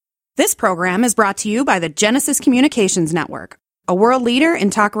This program is brought to you by the Genesis Communications Network, a world leader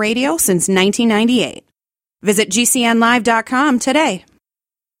in talk radio since 1998. Visit GCNlive.com today.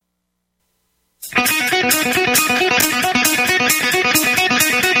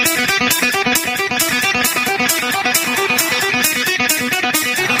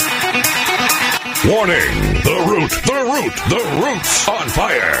 Warning! The root's on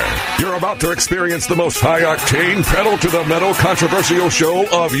fire! You're about to experience the most high-octane, pedal-to-the-metal controversial show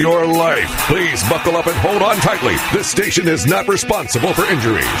of your life. Please buckle up and hold on tightly. This station is not responsible for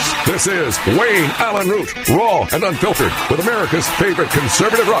injuries. This is Wayne Allyn Root, raw and unfiltered, with America's favorite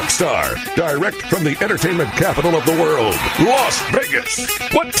conservative rock star. Direct from the entertainment capital of the world, Las Vegas.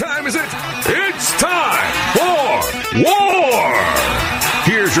 What time is it? It's time for war!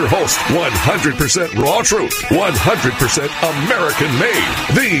 Here's your host, 100% raw truth, 100%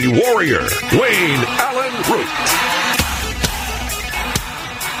 American-made, the warrior, Wayne Allyn Root.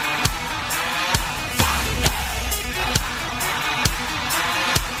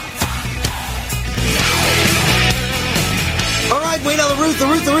 All right, Wayne Allyn Root,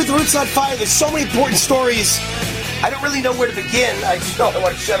 the root's on fire. There's so many important stories. I don't really know where to begin. I just know I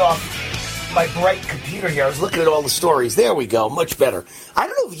want to shut off my bright computer here. I was looking at all the stories. There we go. Much better. I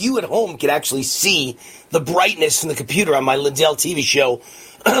don't know if you at home can actually see the brightness from the computer on my Lindell TV show,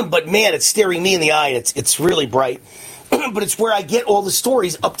 but man, it's staring me in the eye. It's really bright. But it's where I get all the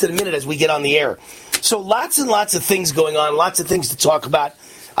stories up to the minute as we get on the air. So lots and lots of things going on, lots of things to talk about.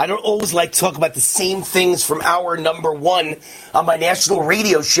 I don't always like to talk about the same things from hour number 1 on my national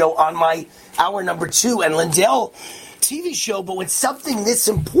radio show, on my hour number 2 and Lindell TV show, but when something this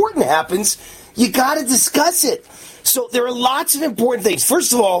important happens, you got to discuss it. So there are lots of important things.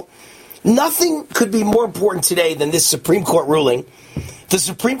 First of all, nothing could be more important today than this Supreme Court ruling. The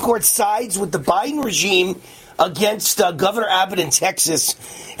Supreme Court sides with the Biden regime against Governor Abbott in Texas,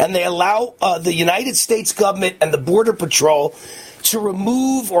 and they allow the United States government and the Border Patrol to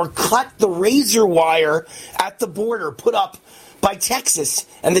remove or cut the razor wire at the border put up by Texas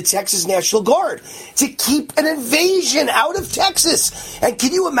and the Texas National Guard to keep an invasion out of Texas. And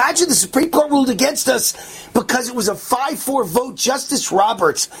can you imagine the Supreme Court ruled against us because it was a 5-4 vote? Justice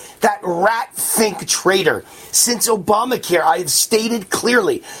Roberts, that rat-think traitor. Since Obamacare, I have stated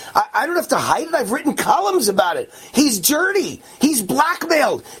clearly, I don't have to hide it. I've written columns about it. He's dirty. He's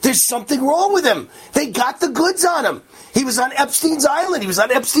blackmailed. There's something wrong with him. They got the goods on him. He was on Epstein's island. He was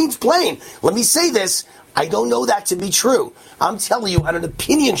on Epstein's plane. Let me say this. I don't know that to be true. I'm telling you on an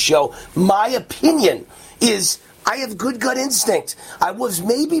opinion show, my opinion is I have good gut instinct. I was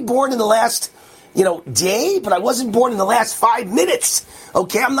maybe born in the last, day, but I wasn't born in the last 5 minutes.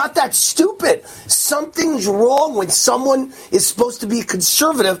 Okay, I'm not that stupid. Something's wrong when someone is supposed to be a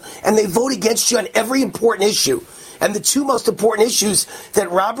conservative and they vote against you on every important issue. And the two most important issues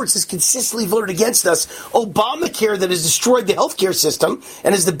that Roberts has consistently voted against us, Obamacare that has destroyed the healthcare system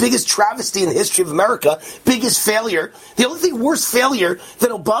and is the biggest travesty in the history of America, biggest failure. The only thing worse failure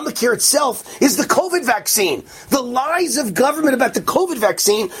than Obamacare itself is the COVID vaccine. The lies of government about the COVID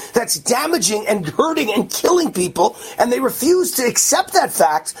vaccine that's damaging and hurting and killing people, and they refuse to accept that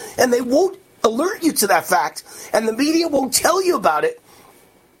fact, and they won't alert you to that fact, and the media won't tell you about it.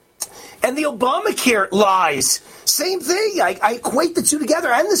 And the Obamacare lies, same thing. I equate the two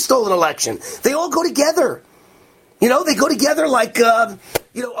together, and the stolen election. They all go together. They go together like, a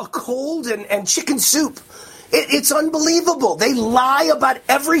cold and chicken soup. It's unbelievable. They lie about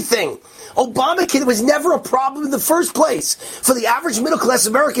everything. Obamacare was never a problem in the first place. For the average middle-class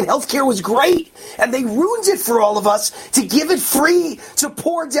American, health care was great, and they ruined it for all of us to give it free to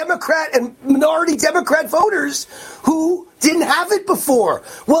poor Democrat and minority Democrat voters who didn't have it before.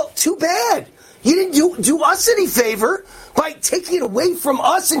 Well, too bad. You didn't do us any favor by taking it away from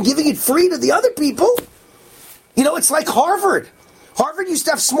us and giving it free to the other people. It's like Harvard. Harvard used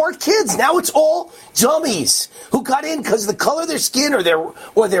to have smart kids. Now it's all dummies who got in because of the color of their skin or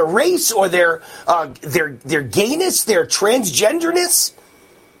their race or their gayness, their transgenderness.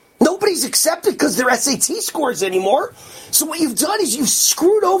 Nobody's accepted because their SAT scores anymore. So what you've done is you've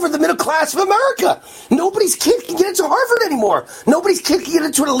screwed over the middle class of America. Nobody's kid can get into Harvard anymore. Nobody's kid can get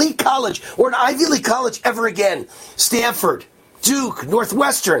into an elite college or an Ivy League college ever again. Stanford, Duke,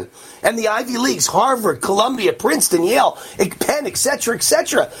 Northwestern, and the Ivy Leagues, Harvard, Columbia, Princeton, Yale, Penn, etc.,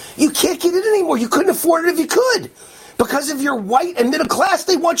 etc. You can't get in anymore. You couldn't afford it if you could. Because if you're white and middle class,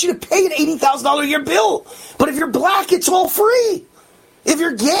 they want you to pay an $80,000 a year bill. But if you're black, it's all free. If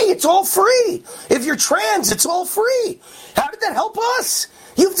you're gay, it's all free. If you're trans, it's all free. How did that help us?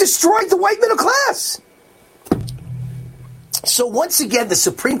 You've destroyed the white middle class. So once again, the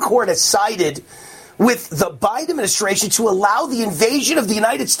Supreme Court has sided with the Biden administration to allow the invasion of the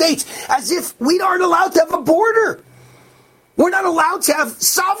United States as if we aren't allowed to have a border. We're not allowed to have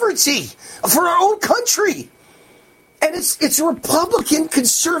sovereignty for our own country. And it's Republican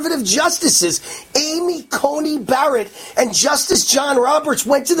conservative justices, Amy Coney Barrett and Justice John Roberts,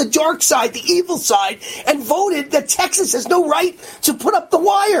 went to the dark side, the evil side, and voted that Texas has no right to put up the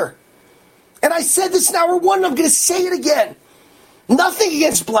wire. And I said this in hour one, and I'm going to say it again. Nothing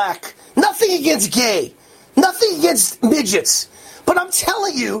against black, nothing against gay, nothing against midgets. But I'm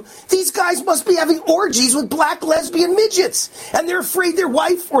telling you, these guys must be having orgies with black lesbian midgets. And they're afraid their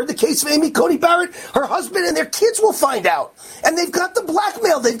wife, or in the case of Amy Coney Barrett, her husband and their kids will find out. And they've got the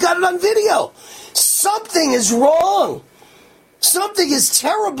blackmail. They've got it on video. Something is wrong. Something is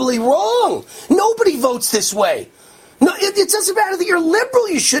terribly wrong. Nobody votes this way. No, it doesn't matter that you're liberal.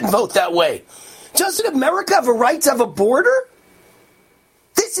 You shouldn't vote that way. Doesn't America have a right to have a border?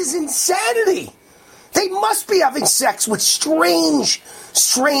 This is insanity. They must be having sex with strange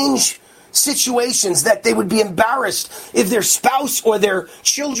situations that they would be embarrassed if their spouse or their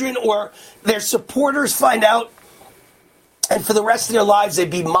children or their supporters find out. And for the rest of their lives, they'd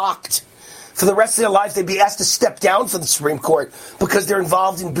be mocked. For the rest of their lives, they'd be asked to step down from the Supreme Court because they're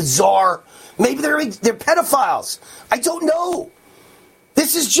involved in bizarre, maybe they're pedophiles. I don't know.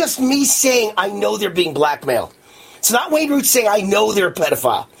 This is just me saying I know they're being blackmailed. It's not Wayne Root saying I know they're a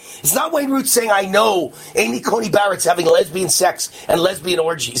pedophile. It's not Wayne Root saying I know Amy Coney Barrett's having lesbian sex and lesbian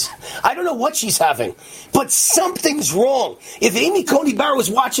orgies. I don't know what she's having, but something's wrong. If Amy Coney Barrett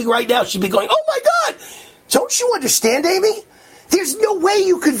was watching right now, she'd be going, oh my God, don't you understand, Amy? There's no way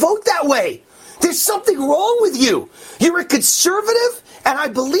you could vote that way. There's something wrong with you. You're a conservative, and I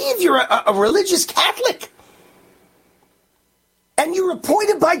believe you're a religious Catholic. And you're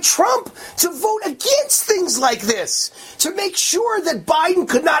appointed by Trump to vote against things like this, to make sure that Biden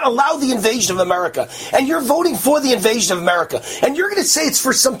could not allow the invasion of America. And you're voting for the invasion of America. And you're going to say it's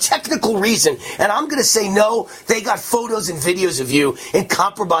for some technical reason. And I'm going to say, no, they got photos and videos of you in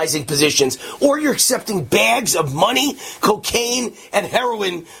compromising positions. Or you're accepting bags of money, cocaine, and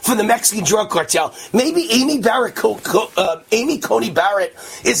heroin from the Mexican drug cartel. Maybe Amy Coney Barrett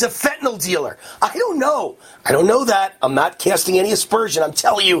is a fentanyl dealer. I don't know. I don't know that. I'm not casting any aspersion. I'm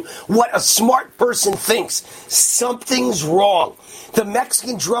telling you what a smart person thinks. Something's wrong. The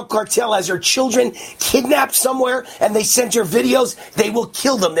Mexican drug cartel has her children kidnapped somewhere and they send her videos. They will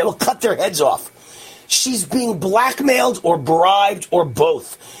kill them. They will cut their heads off. She's being blackmailed or bribed or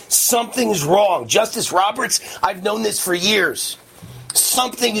both. Something's wrong. Justice Roberts, I've known this for years.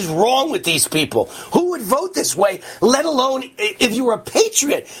 Something is wrong with these people. Who would vote this way, let alone if you were a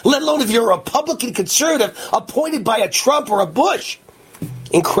patriot, let alone if you're a Republican conservative appointed by a Trump or a Bush?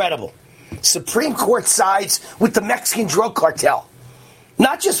 Incredible. Supreme Court sides with the Mexican drug cartel.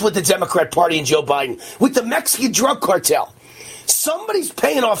 Not just with the Democrat Party and Joe Biden, with the Mexican drug cartel. Somebody's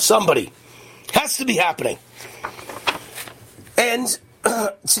paying off somebody. Has to be happening. And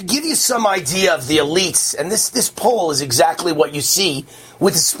to give you some idea of the elites, and this poll is exactly what you see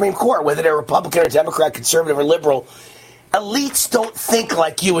with the Supreme Court, whether they're Republican or Democrat, conservative or liberal, elites don't think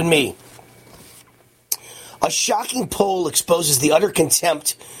like you and me. A shocking poll exposes the utter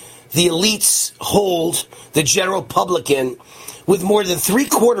contempt the elites hold the general public in, with more than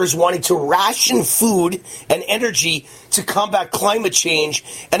 3/4 wanting to ration food and energy to combat climate change,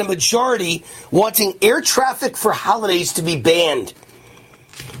 and a majority wanting air traffic for holidays to be banned.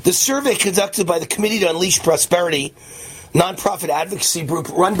 The survey conducted by the Committee to Unleash Prosperity, nonprofit advocacy group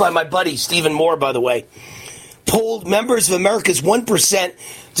run by my buddy Stephen Moore, by the way, polled members of America's 1%,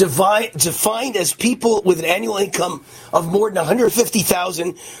 defined as people with an annual income of more than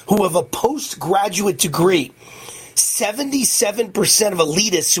 $150,000 who have a postgraduate degree. 77% of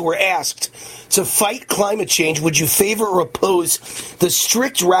elitists who were asked to fight climate change, would you favor or oppose the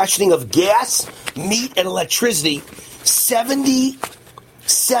strict rationing of gas, meat, and electricity?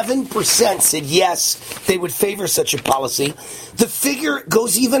 77% said yes, they would favor such a policy. The figure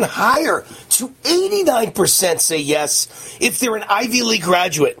goes even higher to 89% say yes if they're an Ivy League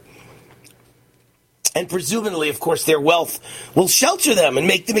graduate. And presumably, of course, their wealth will shelter them and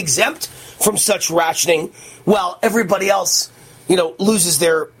make them exempt from such rationing, while everybody else, loses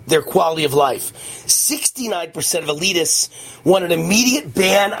their quality of life. 69% of elitists want an immediate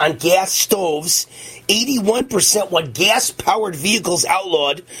ban on gas stoves. 81% want gas-powered vehicles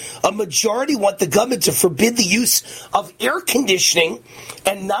outlawed. A majority want the government to forbid the use of air conditioning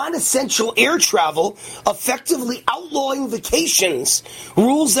and non-essential air travel, effectively outlawing vacations,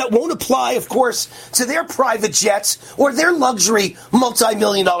 rules that won't apply, of course, to their private jets or their luxury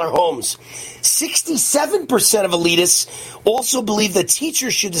multi-million-dollar homes. 67% of elitists also believe that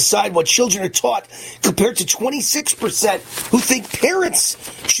teachers should decide what children are taught, compared to 26% who think parents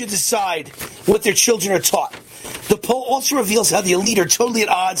should decide what their children are taught. The poll also reveals how the elite are totally at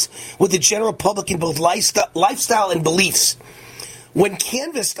odds with the general public in both lifestyle and beliefs. When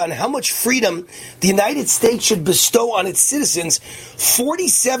canvassed on how much freedom the United States should bestow on its citizens,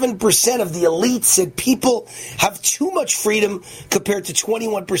 47% of the elite said people have too much freedom, compared to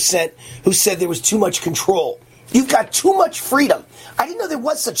 21% who said there was too much control. You've got too much freedom. I didn't know there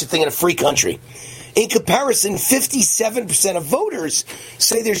was such a thing in a free country. In comparison, 57% of voters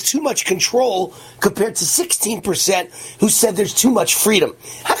say there's too much control, compared to 16% who said there's too much freedom.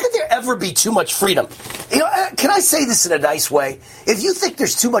 How could there ever be too much freedom? You know, can I say this in a nice way? If you think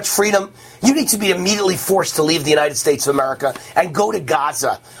there's too much freedom, you need to be immediately forced to leave the United States of America and go to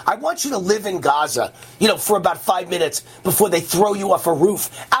Gaza. I want you to live in Gaza, for about 5 minutes before they throw you off a roof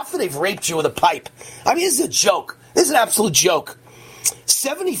after they've raped you with a pipe. I mean, this is a joke. This is an absolute joke.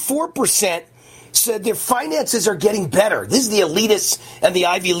 74% said their finances are getting better. This is the elitists and the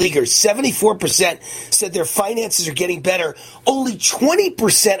Ivy Leaguers. 74% said their finances are getting better. Only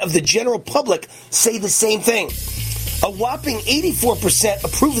 20% of the general public say the same thing. A whopping 84%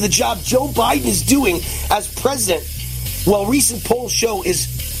 approve of the job Joe Biden is doing as president, while recent polls show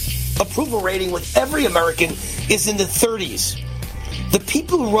his approval rating with every American is in the 30s. The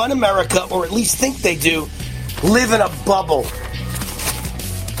people who run America, or at least think they do, live in a bubble.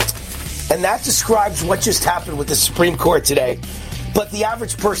 And that describes what just happened with the Supreme Court today. But the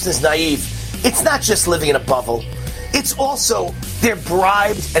average person is naive. It's not just living in a bubble. It's also they're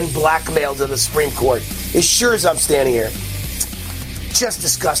bribed and blackmailed in the Supreme Court. As sure as I'm standing here. Just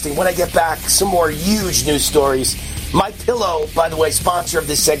disgusting. When I get back, some more huge news stories. My Pillow, by the way, sponsor of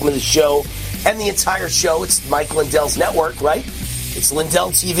this segment of the show and the entire show. It's Mike Lindell's network, right? It's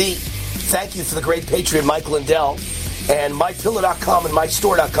Lindell TV. Thank you for the great patriot, Mike Lindell. And MyPillow.com and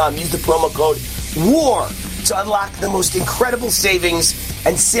MyStore.com. Use the promo code WAR to unlock the most incredible savings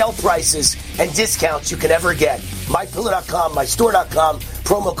and sale prices and discounts you can ever get. MyPillow.com, MyStore.com,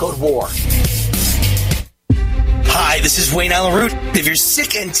 promo code WAR. Hi, this is Wayne Allyn Root. If you're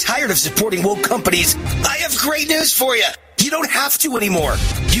sick and tired of supporting woke companies, I have great news for you. You don't have to anymore.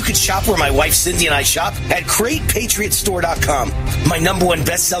 You can shop where my wife Cindy and I shop at GreatPatriotStore.com. My number one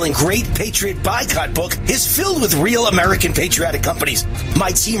best-selling Great Patriot Boycott book is filled with real American patriotic companies. My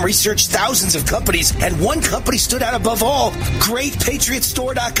team researched thousands of companies, and one company stood out above all,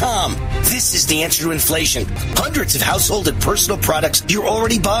 GreatPatriotStore.com. This is the answer to inflation. Hundreds of household and personal products you're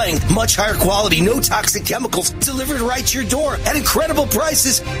already buying. Much higher quality, no toxic chemicals, delivered right to your door at incredible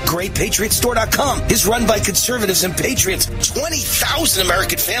prices. GreatPatriotStore.com is run by conservatives and patriots. 20,000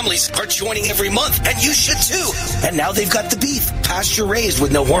 American families are joining every month, and you should too. And now they've got the beef, pasture-raised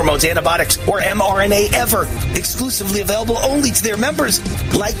with no hormones, antibiotics, or mRNA ever. Exclusively available only to their members.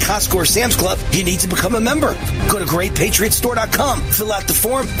 Like Costco or Sam's Club, you need to become a member. Go to GreatPatriotStore.com, fill out the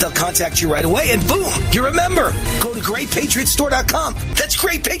form, they'll contact you right away, and boom, you're a member. Go to GreatPatriotStore.com. That's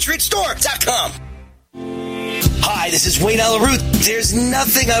GreatPatriotStore.com. Hi, this is Wayne Allyn Root. There's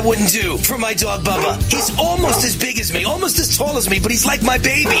nothing I wouldn't do for my dog Bubba. He's almost as big as me, almost as tall as me, but he's like my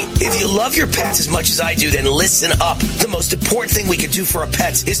baby. If you love your pets as much as I do, then listen up. The most important thing we can do for our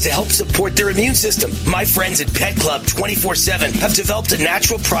pets is to help support their immune system. My friends at Pet Club 24/7 have developed a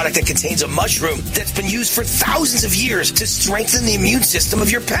natural product that contains a mushroom that's been used for thousands of years to strengthen the immune system of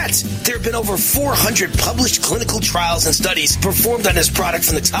your pets. There have been over 400 published clinical trials and studies performed on this product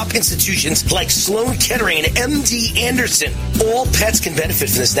from the top institutions like Sloan Kettering and MD Anderson. All pets can benefit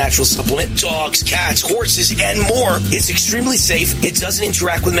from this natural supplement. Dogs, cats, horses, and more. It's extremely safe. It doesn't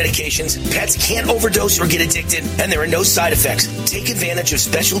interact with medications. Pets can't overdose or get addicted, and there are no side effects. Take advantage of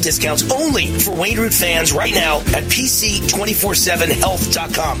special discounts only for Wayne Root fans right now at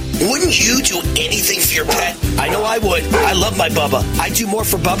PC247health.com. Wouldn't you do anything for your pet? I know I would. I love my Bubba. I do more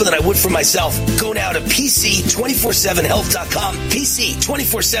for Bubba than I would for myself. Go now to PC247health.com.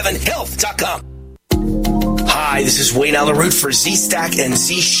 PC247health.com. Hi, this is Wayne Allyn Root for Z-Stack and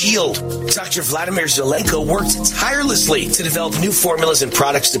Z-Shield. Dr. Vladimir Zelenko worked tirelessly to develop new formulas and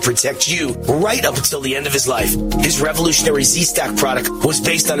products to protect you right up until the end of his life. His revolutionary Z-Stack product was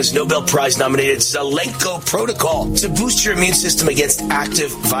based on his Nobel Prize-nominated Zelenko protocol to boost your immune system against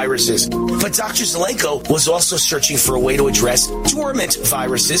active viruses. But Dr. Zelenko was also searching for a way to address dormant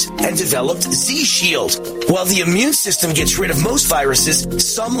viruses and developed Z-Shield. While the immune system gets rid of most viruses,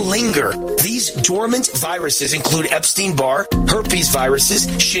 some linger. These dormant viruses include Epstein-Barr, herpes viruses,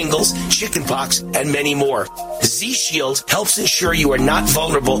 shingles, chickenpox, and many more. Z-Shield helps ensure you are not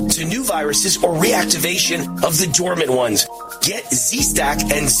vulnerable to new viruses or reactivation of the dormant ones. Get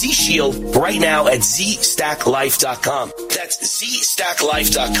Z-Stack and Z-Shield right now at ZStackLife.com. That's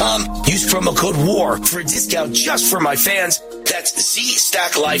ZStackLife.com. Use promo code WAR for a discount just for my fans. That's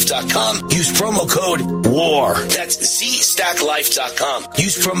ZStackLife.com. Use promo code WAR. That's ZStackLife.com.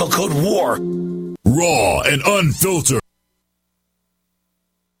 Use promo code WAR. Raw and unfiltered.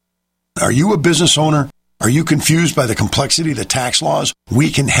 Are you a business owner? Are you confused by the complexity of the tax laws?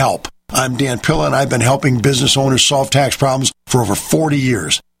 We can help. I'm Dan Pilla, and I've been helping business owners solve tax problems for over 40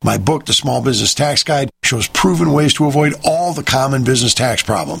 years. My book, The Small Business Tax Guide, shows proven ways to avoid all the common business tax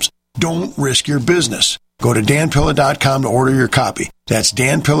problems. Don't risk your business. Go to danpilla.com to order your copy. That's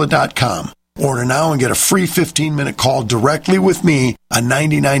danpilla.com. Order now and get a free 15-minute call directly with me, a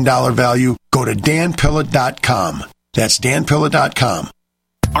 $99 value. Go to danpilla.com. That's danpilla.com.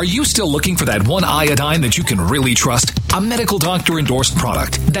 Are you still looking for that one iodine that you can really trust? A medical doctor endorsed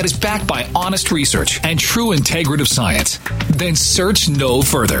product that is backed by honest research and true integrative science? Then search no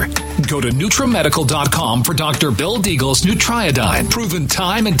further. Go to NutriMedical.com for Dr. Bill Deagle's Nutriodine, proven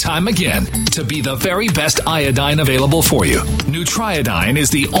time and time again to be the very best iodine available for you. Nutriodine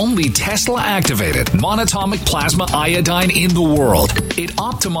is the only Tesla-activated monatomic plasma iodine in the world. It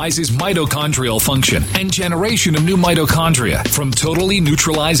optimizes mitochondrial function and generation of new mitochondria from totally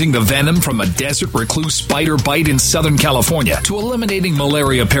neutralizing the venom from a desert recluse spider bite in Southern California to eliminating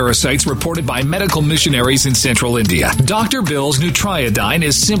malaria parasites reported by medical missionaries in central India. Dr. Bill's Nutriodine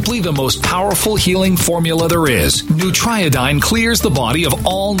is simply the most powerful healing formula there is. Nutriodine clears the body of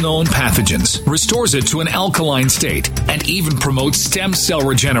all known pathogens, restores it to an alkaline state, and even promotes stem cell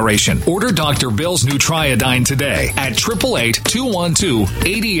regeneration. Order Dr. Bill's Nutriodine today at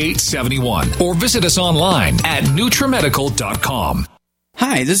 888-212-8871 or visit us online at NutriMedical.com.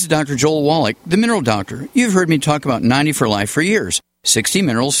 Hi, this is Dr. Joel Wallach, the Mineral Doctor. You've heard me talk about 90 for Life for years. 60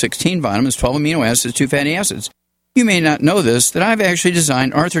 minerals, 16 vitamins, 12 amino acids, 2 fatty acids. You may not know this, that I've actually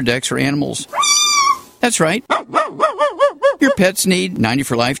designed Arthrodex for animals. That's right. Your pets need 90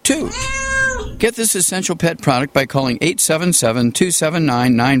 for Life, too. Get this essential pet product by calling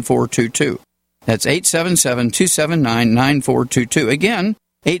 877-279-9422. That's 877-279-9422. Again,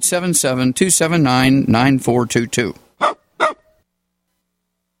 877-279-9422.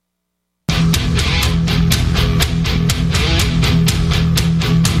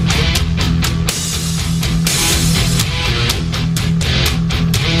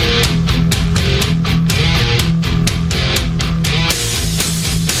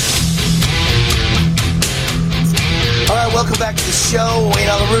 Welcome back to the show. Wayne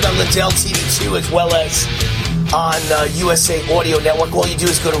on the Root on Liddell TV2 as well as on USA Audio Network. All you do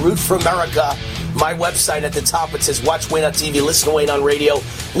is go to Root for America, my website. At the top it says watch Wayne on TV, listen to Wayne on radio,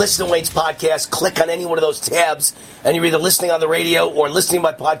 listen to Wayne's podcast. Click on any one of those tabs and you're either listening on the radio or listening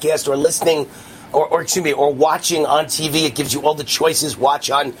by podcast or listening or watching on TV. It gives you all the choices. Watch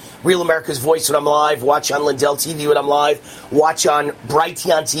on Real America's Voice when I'm live. Watch on Lindell TV when I'm live. Watch on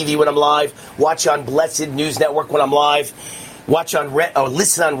Brighteon TV when I'm live. Watch on Blessed News Network when I'm live. Watch on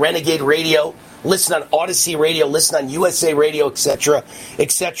listen on Renegade Radio. Listen on Odyssey Radio. Listen on USA Radio, etc.,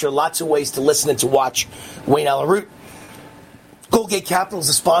 etc. Lots of ways to listen and to watch Wayne Allen Root. Goldgate Capital is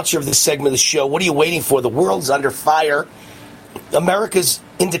the sponsor of this segment of the show. What are you waiting for? The world's under fire. America's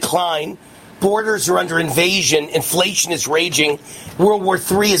in decline. Borders are under invasion. Inflation is raging. World War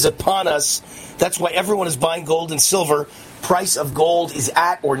III is upon us. That's why everyone is buying gold and silver. Price of gold is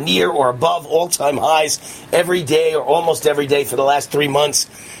at or near or above all-time highs every day or almost every day for the last 3 months.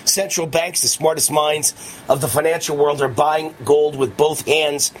 Central banks, the smartest minds of the financial world, are buying gold with both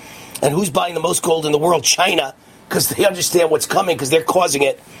hands. And who's buying the most gold in the world? China, because they understand what's coming, because they're causing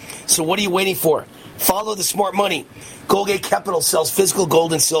it. So what are you waiting for? Follow the smart money. Goldgate Capital sells physical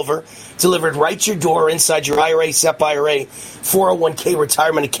gold and silver delivered right to your door or inside your IRA, SEP IRA, 401k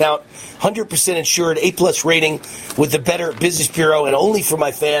retirement account, 100% insured, A+ rating with the Better Business Bureau, and only for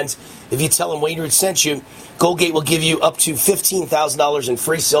my fans. If you tell them Wayne Root sent you, Goldgate will give you up to $15,000 in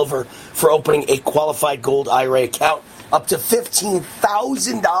free silver for opening a qualified gold IRA account. Up to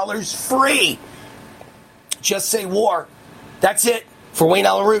 $15,000 free. Just say WAR. That's it for Wayne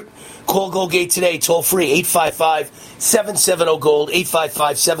Allen Root. Call Goldgate today, toll free, 855-770-GOLD,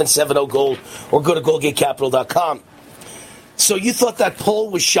 855-770-GOLD, or go to GoldgateCapital.com. So you thought that poll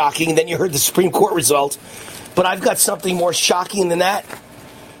was shocking, then you heard the Supreme Court result, but I've got something more shocking than that.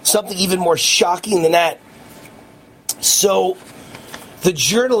 Something even more shocking than that. So the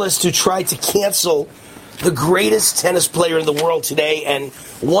journalist who tried to cancel the greatest tennis player in the world today, and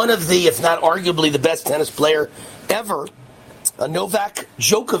one of the, if not arguably the best tennis player ever, Novak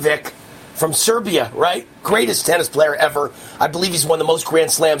Djokovic from Serbia, right? Greatest tennis player ever. I believe he's won the most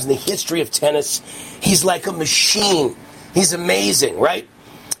Grand Slams in the history of tennis. He's like a machine. He's amazing, right?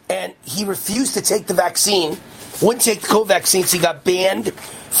 And he refused to take the vaccine, wouldn't take the co-vaccine, so he got banned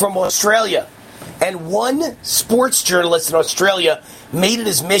from Australia. And one sports journalist in Australia made it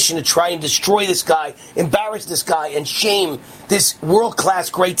his mission to try and destroy this guy, embarrass this guy, and shame this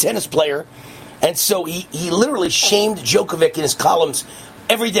world-class great tennis player. And so he literally shamed Djokovic in his columns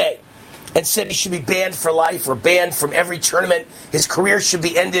every day and said he should be banned for life or banned from every tournament. His career should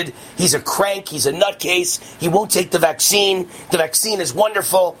be ended. He's a crank. He's a nutcase. He won't take the vaccine. The vaccine is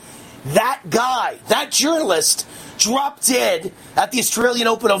wonderful. That guy, that journalist, dropped dead at the Australian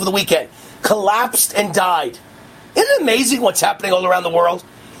Open over the weekend. Collapsed and died. Isn't it amazing what's happening all around the world?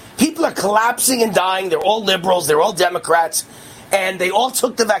 People are collapsing and dying. They're all liberals. They're all Democrats. And they all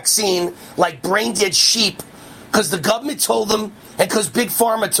took the vaccine like brain-dead sheep because the government told them, and because Big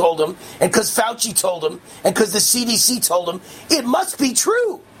Pharma told them, and because Fauci told them, and because the CDC told them. It must be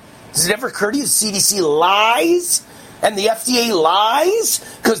true. Does it ever occur to you the CDC lies and the FDA lies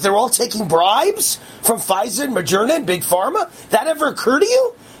because they're all taking bribes from Pfizer and Moderna and Big Pharma? That ever occur to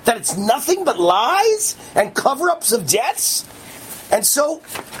you? That it's nothing but lies and cover-ups of deaths? And so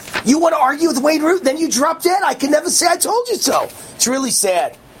you want to argue with Wayne Root, then you drop dead? I can never say I told you so. It's really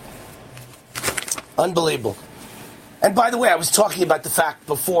sad. Unbelievable. And by the way, I was talking about the fact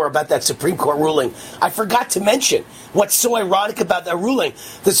before about that Supreme Court ruling. I forgot to mention what's so ironic about that ruling.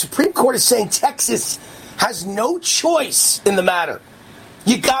 The Supreme Court is saying Texas has no choice in the matter.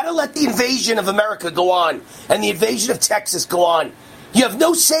 You got to let the invasion of America go on and the invasion of Texas go on. You have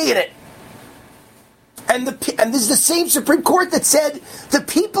no say in it. And this is the same Supreme Court that said the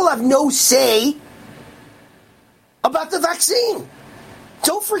people have no say about the vaccine.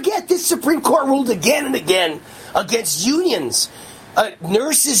 Don't forget, this Supreme Court ruled again and again against unions,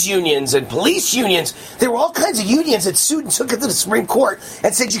 nurses unions and police unions. There were all kinds of unions that sued and took it to the Supreme Court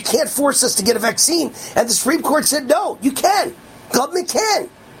and said, you can't force us to get a vaccine. And the Supreme Court said, no, you can. Government can.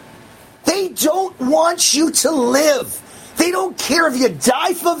 They don't want you to live. They don't care if you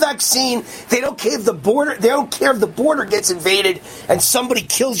die from a vaccine. They don't care if the border. They don't care if the border gets invaded and somebody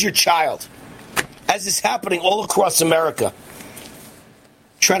kills your child, as is happening all across America.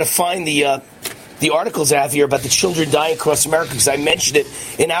 Trying to find the articles I have here about the children dying across America because I mentioned it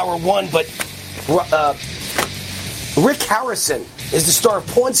in hour one. But Rick Harrison is the star of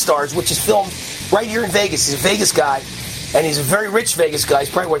Pawn Stars, which is filmed right here in Vegas. He's a Vegas guy, and he's a very rich Vegas guy. He's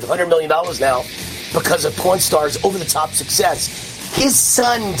probably worth $100 million now because of Pawn Stars' over-the-top success. His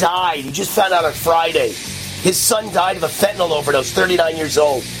son died. He just found out on Friday. His son died of a fentanyl overdose, 39 years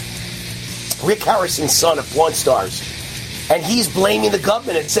old. Rick Harrison's son of Pawn Stars. And he's blaming the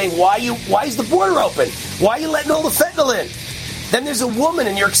government and saying, why is the border open? Why are you letting all the fentanyl in? Then there's a woman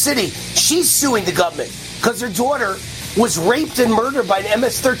in New York City. She's suing the government because her daughter was raped and murdered by an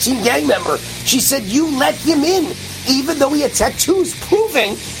MS-13 gang member. She said, you let him in, even though he had tattoos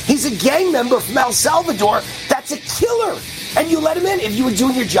proving he's a gang member from El Salvador. That's a killer. And you let him in. If you were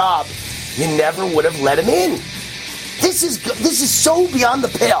doing your job, you never would have let him in. This is so beyond the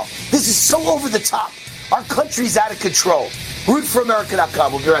pale. This is so over the top. Our country's out of control.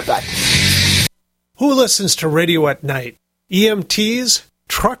 RootForAmerica.com. We'll be right back. Who listens to radio at night? EMTs,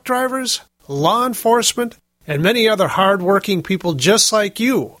 truck drivers, law enforcement, and many other hard-working people just like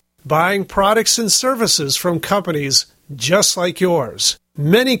you, buying products and services from companies just like yours.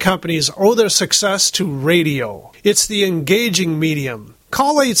 Many companies owe their success to radio. It's the engaging medium.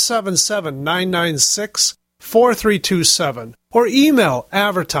 Call 877-996-4327 or email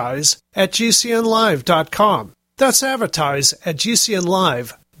advertise@gcnlive.com. That's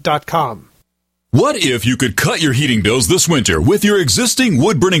advertise@gcnlive.com. What if you could cut your heating bills this winter with your existing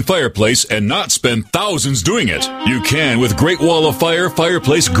wood-burning fireplace and not spend thousands doing it? You can with Great Wall of Fire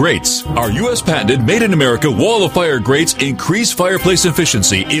fireplace grates. Our U.S. patented made-in-America Wall of Fire grates increase fireplace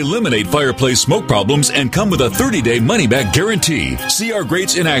efficiency, eliminate fireplace smoke problems, and come with a 30-day money-back guarantee. See our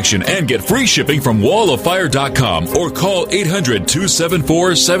grates in action and get free shipping from walloffire.com or call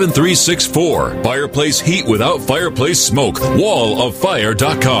 800-274-7364. Fireplace heat without fireplace smoke.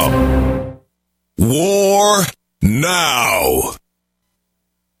 walloffire.com. War now.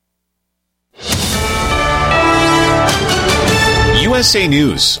 You USA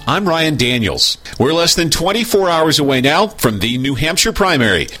News, I'm Ryan Daniels. We're less than 24 hours away now from the New Hampshire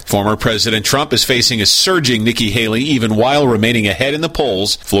primary. Former President Trump is facing a surging Nikki Haley even while remaining ahead in the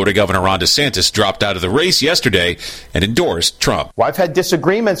polls. Florida Governor Ron DeSantis dropped out of the race yesterday and endorsed Trump. Well, I've had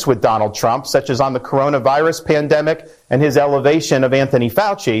disagreements with Donald Trump, such as on the coronavirus pandemic and his elevation of Anthony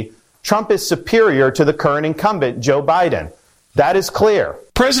Fauci. Trump is superior to the current incumbent, Joe Biden. That is clear.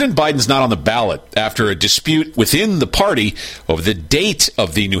 President Biden's not on the ballot after a dispute within the party over the date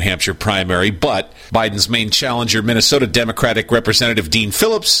of the New Hampshire primary, but Biden's main challenger, Minnesota Democratic Representative Dean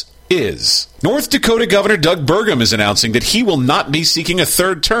Phillips, is. North Dakota Governor Doug Burgum is announcing that he will not be seeking a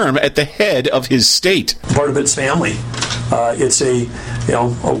third term at the head of his state. Part of it's family.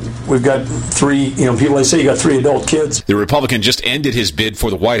 We've got three, people always say you got 3 adult kids. The Republican just ended his bid for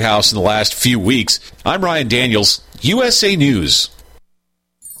the White House in the last few weeks. I'm Ryan Daniels, USA News.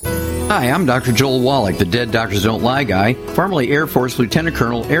 Hi, I'm Dr. Joel Wallach, the Dead Doctors Don't Lie guy, formerly Air Force Lieutenant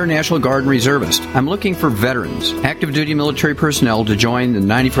Colonel, Air National Guard and Reservist. I'm looking for veterans, active duty military personnel to join the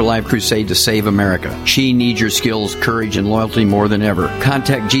 90 for Life crusade to save America. She needs your skills, courage, and loyalty more than ever.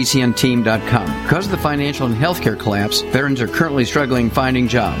 Contact GCNteam.com. Because of the financial and healthcare collapse, veterans are currently struggling finding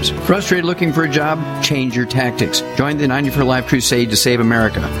jobs. Frustrated looking for a job? Change your tactics. Join the 90 for Life crusade to save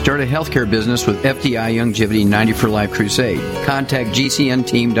America. Start a healthcare business with FDI Longevity 90 for Life crusade. Contact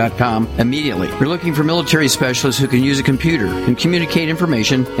GCNteam.com immediately. We're looking for military specialists who can use a computer and communicate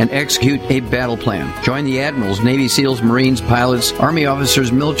information and execute a battle plan. Join the admirals, Navy SEALs, Marines, pilots, Army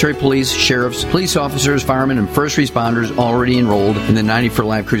officers, military police, sheriffs, police officers, firemen, and first responders already enrolled in the 90 for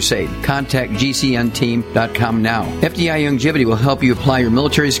Life crusade. Contact GCNteam.com now. FDI Longevity will help you apply your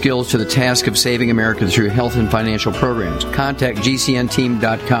military skills to the task of saving America through health and financial programs. Contact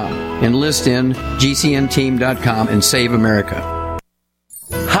GCNteam.com. Enlist in GCNteam.com and save America.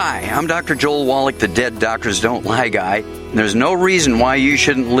 Hi, I'm Dr. Joel Wallach, the Dead Doctors Don't Lie guy. And there's no reason why you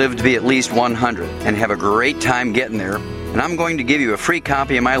shouldn't live to be at least 100 and have a great time getting there. And I'm going to give you a free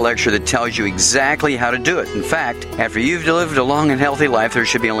copy of my lecture that tells you exactly how to do it. In fact, after you've lived a long and healthy life, there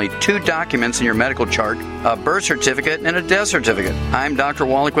should be only 2 documents in your medical chart, a birth certificate and a death certificate. I'm Dr.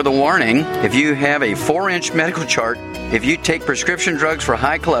 Wallach with a warning. If you have a 4-inch medical chart, if you take prescription drugs for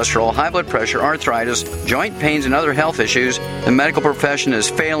high cholesterol, high blood pressure, arthritis, joint pains, and other health issues, the medical profession is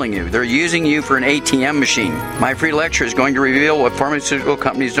failing you. They're using you for an ATM machine. My free lecture is going to reveal what pharmaceutical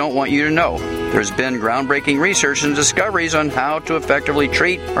companies don't want you to know. There's been groundbreaking research and discoveries on how to effectively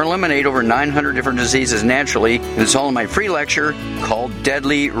treat or eliminate over 900 different diseases naturally, and it's all in my free lecture called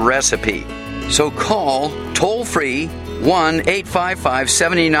Deadly Recipe. So call toll-free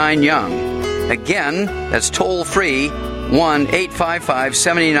 1-855-79-YOUNG. Again, that's toll-free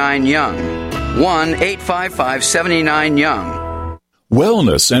 1-855-79-YOUNG. 1-855-79-YOUNG.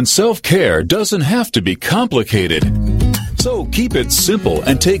 Wellness and self-care doesn't have to be complicated. So keep it simple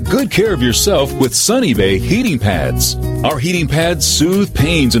and take good care of yourself with Sunny Bay heating pads. Our heating pads soothe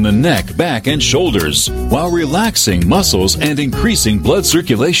pains in the neck, back, and shoulders while relaxing muscles and increasing blood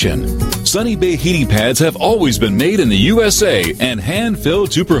circulation. Sunny Bay heating pads have always been made in the USA and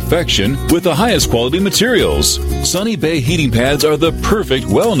hand-filled to perfection with the highest quality materials. Sunny Bay heating pads are the perfect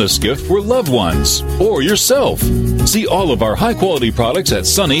wellness gift for loved ones or yourself. See all of our high-quality products at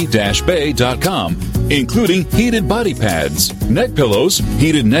sunny-bay.com, including heated body pads, neck pillows,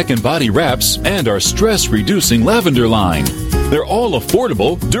 heated neck and body wraps, and our stress-reducing lavender line. They're all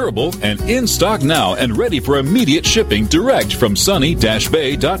affordable, durable, and in stock now and ready for immediate shipping direct from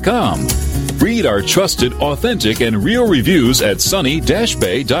sunny-bay.com. Read our trusted, authentic, and real reviews at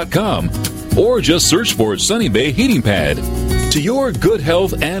sunny-bay.com or just search for Sunny Bay Heating Pad. To your good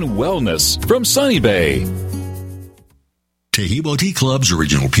health and wellness from Sunny Bay. Tehebo Tea Club's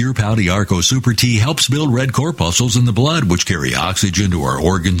original Pure Pouty Arco Super Tea helps build red corpuscles in the blood, which carry oxygen to our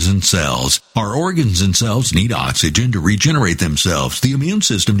organs and cells. Our organs and cells need oxygen to regenerate themselves. The immune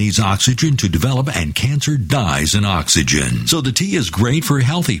system needs oxygen to develop, and cancer dies in oxygen. So the tea is great for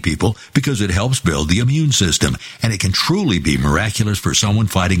healthy people because it helps build the immune system, and it can truly be miraculous for someone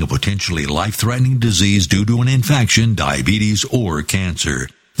fighting a potentially life-threatening disease due to an infection, diabetes, or cancer.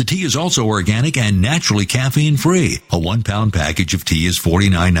 The tea is also organic and naturally caffeine-free. A 1-pound package of tea is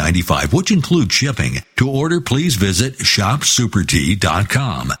 $49.95, which includes shipping. To order, please visit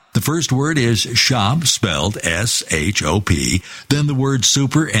shopsupertea.com. The first word is shop, spelled S-H-O-P, then the word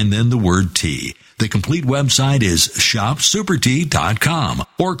super, and then the word tea. The complete website is shopsupertea.com,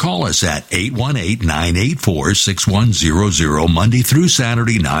 or call us at 818-984-6100 Monday through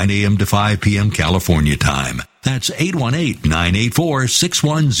Saturday, 9 a.m. to 5 p.m. California time. That's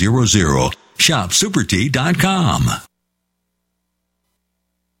 818-984-6100. shopsupertea.com.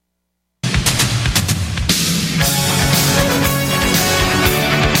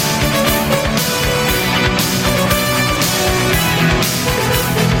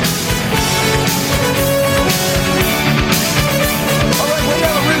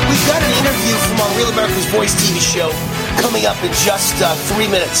 Voice TV show coming up in just 3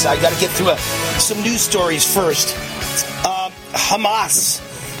 minutes. I got to get through some news stories first. Hamas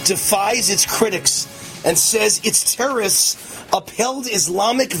defies its critics and says its terrorists upheld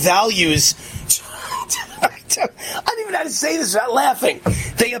Islamic values. I don't even know how to say this without laughing.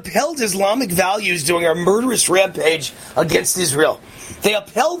 They upheld Islamic values during a murderous rampage against Israel. They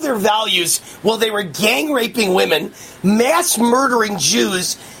upheld their values while they were gang raping women, mass murdering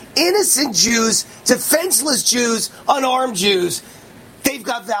Jews, innocent Jews, defenseless Jews, unarmed Jews. They've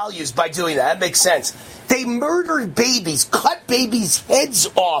got values by doing that. That makes sense. They murdered babies, cut babies' heads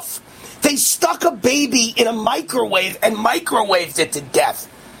off. They stuck a baby in a microwave and microwaved it to death.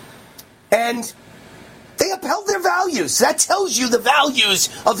 And they upheld their values. That tells you the values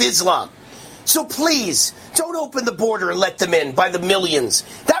of Islam. So please, don't open the border and let them in by the millions.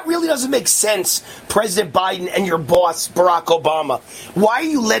 That really doesn't make sense, President Biden and your boss, Barack Obama. Why are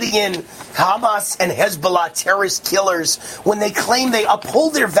you letting in Hamas and Hezbollah terrorist killers when they claim they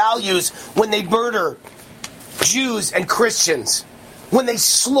uphold their values when they murder Jews and Christians, when they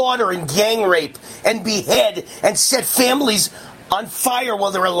slaughter and gang rape and behead and set families on fire while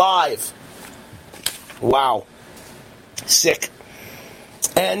they're alive? Wow. Sick.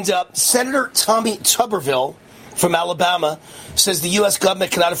 And Senator Tommy Tuberville from Alabama says the U.S.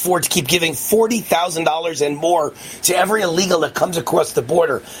 government cannot afford to keep giving $40,000 and more to every illegal that comes across the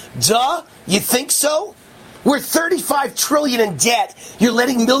border. Duh? You think so? We're $35 trillion in debt. You're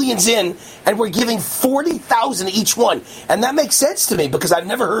letting millions in, and we're giving $40,000 each one. And that makes sense to me because I've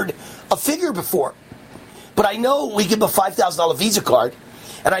never heard a figure before. But I know we give them a $5,000 Visa card,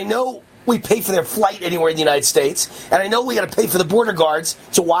 and I know we pay for their flight anywhere in the United States, and I know we got to pay for the border guards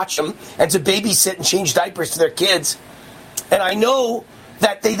to watch them and to babysit and change diapers to their kids. And I know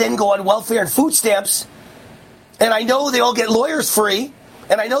that they then go on welfare and food stamps, and I know they all get lawyers free,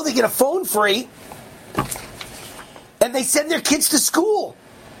 and I know they get a phone free, and they send their kids to school.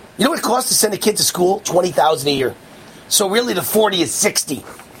 You know what it costs to send a kid to school? $20,000 a year. So really the 40 is 60.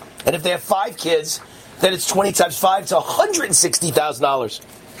 And if they have 5 kids, then it's 20 times 5 to $160,000.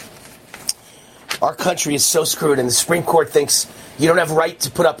 Our country is so screwed, and the Supreme Court thinks you don't have a right to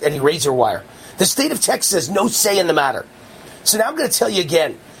put up any razor wire. The state of Texas has no say in the matter. So now I'm going to tell you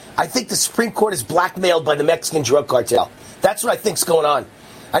again. I think the Supreme Court is blackmailed by the Mexican drug cartel. That's what I think's going on.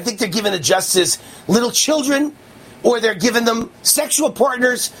 I think they're giving the justices little children, or they're giving them sexual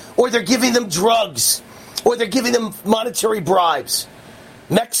partners, or they're giving them drugs, or they're giving them monetary bribes.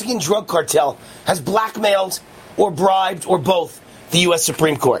 Mexican drug cartel has blackmailed or bribed or both the U.S.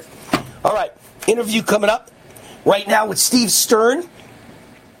 Supreme Court. All right, interview coming up right now with Steve Stern,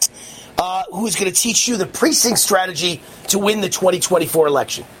 who is going to teach you the precinct strategy to win the 2024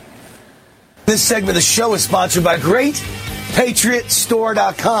 election. This segment of the show is sponsored by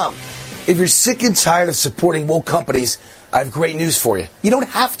GreatPatriotStore.com. If you're sick and tired of supporting woke companies, I have great news for you. You don't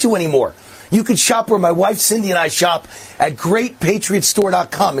have to anymore. You can shop where my wife Cindy and I shop at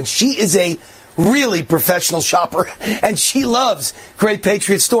GreatPatriotStore.com. And she is a really professional shopper, and she loves Great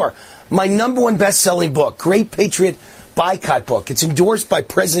Patriot Store. My #1 best-selling book, Great Patriot Boycott Book. It's endorsed by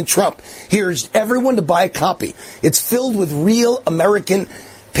President Trump. He urged everyone to buy a copy. It's filled with real American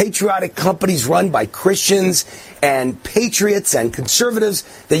patriotic companies run by Christians and patriots and conservatives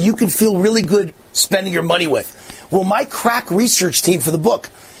that you can feel really good spending your money with. Well, my crack research team for the book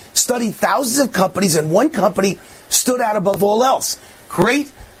studied thousands of companies, and one company stood out above all else.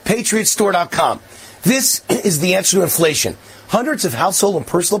 GreatPatriotStore.com. This is the answer to inflation. Hundreds of household and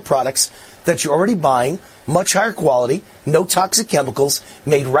personal products that you're already buying, much higher quality, no toxic chemicals,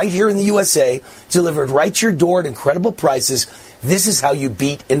 made right here in the USA, delivered right to your door at incredible prices. This is how you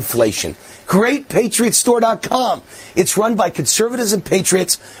beat inflation. GreatPatriotStore.com. It's run by conservatives and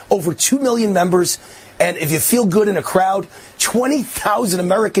patriots, over 2 million members. And if you feel good in a crowd, 20,000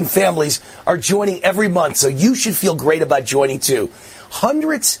 American families are joining every month. So you should feel great about joining too.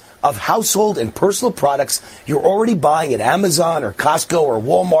 Hundreds of household and personal products you're already buying at Amazon or Costco or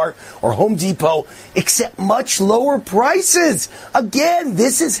Walmart or Home Depot, except much lower prices. Again,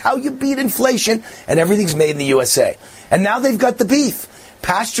 this is how you beat inflation, and everything's made in the USA. And now they've got the beef.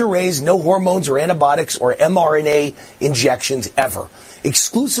 Pasture-raised, no hormones or antibiotics or mRNA injections ever.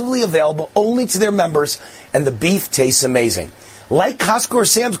 Exclusively available only to their members, and the beef tastes amazing. Like Costco or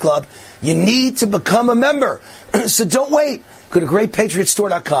Sam's Club, you need to become a member. So don't wait. Go to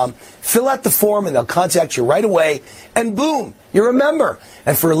GreatPatriotStore.com, fill out the form, and they'll contact you right away. And boom, you're a member.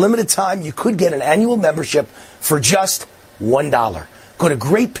 And for a limited time, you could get an annual membership for just $1. Go to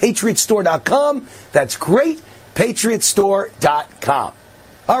GreatPatriotStore.com. That's GreatPatriotStore.com.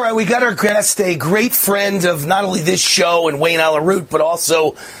 All right, we got our guest, a great friend of not only this show and Wayne Allyn Root, but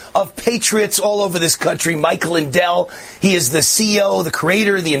also of patriots all over this country, Mike Lindell. He is the CEO, the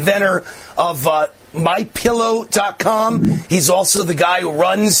creator, the inventor of MyPillow.com. He's also the guy who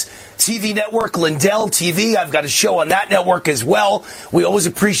runs TV network Lindell TV. I've got a show on that network as well. We always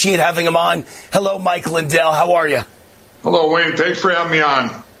appreciate having him on. Hello, Mike Lindell. How are you? Hello, Wayne. Thanks for having me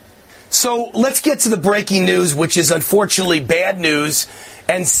on. So let's get to the breaking news, which is unfortunately bad news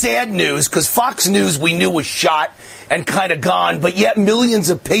and sad news, because Fox News we knew was shot and kind of gone, but yet millions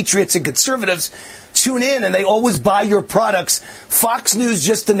of patriots and conservatives tune in and they always buy your products. Fox News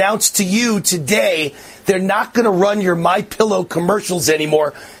just announced to you today they're not going to run your MyPillow commercials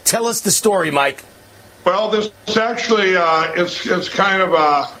anymore. Tell us the story, Mike. Well, this actually it's kind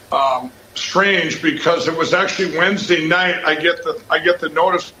of strange, because it was actually Wednesday night. I get the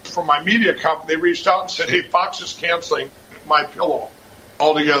notice from my media company. They reached out and said, "Hey, Fox is canceling MyPillow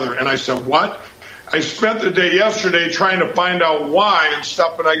altogether." And I said, "What?" I spent the day yesterday trying to find out why and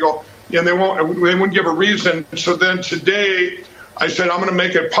stuff, and I go, and they wouldn't give a reason. So then today I said, I'm going to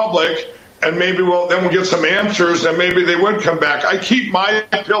make it public, and maybe then we'll get some answers, and maybe they would come back. I keep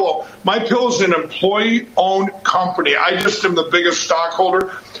MyPillow. MyPillow is an employee-owned company. I just am the biggest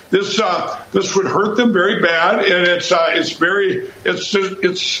stockholder. This would hurt them very bad, and it's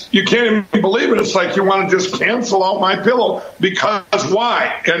you can't even believe it. It's like you want to just cancel out MyPillow, because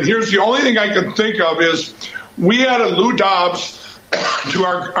why? And here's the only thing I can think of is we added Lou Dobbs to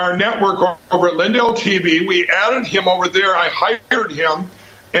our network over at Lindell TV. We added him over there. I hired him,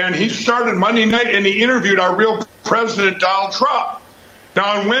 and he started Monday night, and he interviewed our real president, Donald Trump.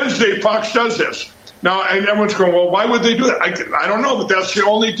 Now, on Wednesday, Fox does this. Now, and everyone's going, well, why would they do that? I don't know, but that's the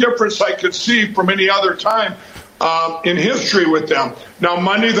only difference I could see from any other time in history with them. Now,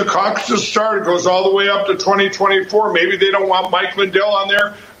 Monday, the caucus started, goes all the way up to 2024. Maybe they don't want Mike Lindell on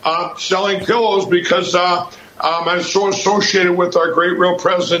there selling pillows because I'm so associated with our great real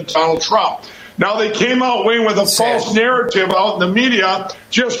president, Donald Trump. Now, they came out, Wayne, with a false narrative out in the media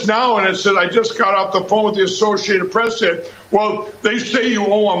just now, and it said, I just got off the phone with the Associated Press, said, well, they say you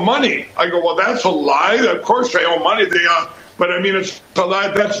owe them money. I go, well, that's a lie. Of course I owe money. But, I mean, it's a lie.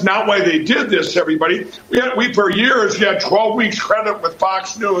 That's not why they did this, everybody. We for years, we had 12 weeks credit with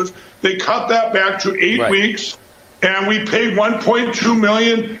Fox News. They cut that back to 8 weeks, and we paid $1.2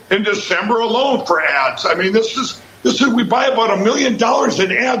 million in December alone for ads. I mean, this is we buy about $1 million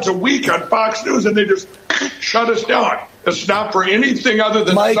in ads a week on Fox News, and they just shut us down. It's not for anything other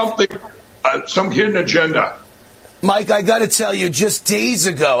than some hidden agenda. Mike, I got to tell you, just days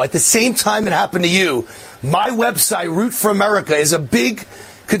ago, at the same time it happened to you, my website, Root for America, is a big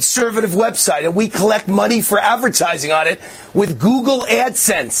conservative website, and we collect money for advertising on it with Google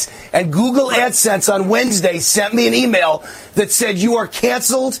AdSense. And Google AdSense on Wednesday sent me an email that said, you are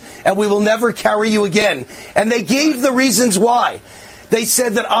canceled and we will never carry you again. And they gave the reasons why. They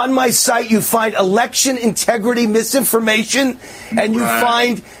said that on my site you find election integrity misinformation, and you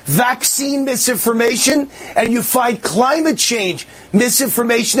find vaccine misinformation, and you find climate change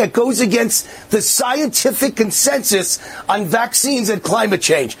misinformation that goes against the scientific consensus on vaccines and climate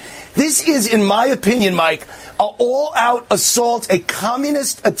change. This is, in my opinion, Mike, an all-out assault, a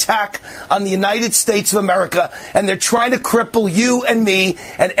communist attack on the United States of America, and they're trying to cripple you and me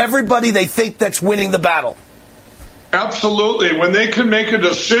and everybody they think that's winning the battle. Absolutely. When they can make a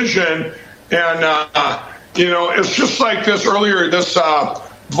decision, and, it's just like this earlier, this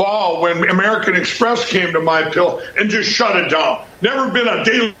fall when American Express came to MyPillow and just shut it down. Never been a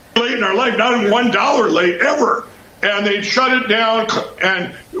day late in our life, not even $1 late ever. And they shut it down,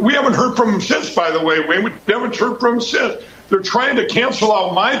 and we haven't heard from them since, by the way. We haven't heard from them since. They're trying to cancel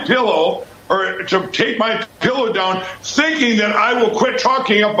out MyPillow, or to take MyPillow down, thinking that I will quit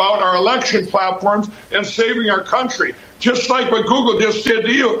talking about our election platforms and saving our country. Just like what Google just did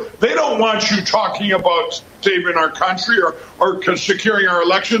to you. They don't want you talking about saving our country or securing our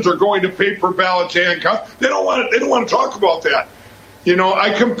elections or going to paper ballots and they don't want to talk about that.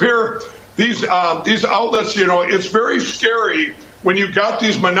 I compare these outlets, it's very scary when you've got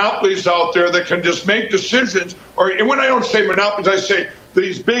these monopolies out there that can just make decisions, and when I don't say monopolies, I say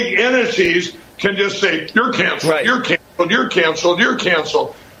these big entities can just say, you're canceled, you're canceled, you're canceled, you're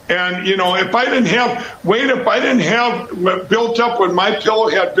canceled. And, if I didn't have what built up, when MyPillow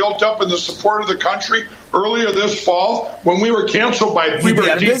had built up in the support of the country earlier this fall, when we were canceled we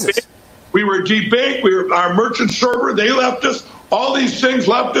were debanked, our merchant server, they left us, all these things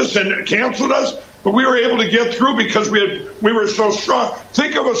left us and canceled us. But we were able to get through because we were so strong.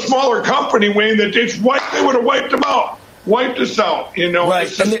 Think of a smaller company, Wayne, that they would have wiped them out. wiped us out. Right.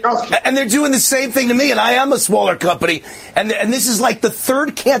 It's disgusting. And they're doing the same thing to me, and I am a smaller company. And this is like the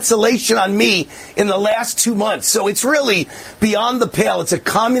third cancellation on me in the last 2 months. So it's really beyond the pale. It's a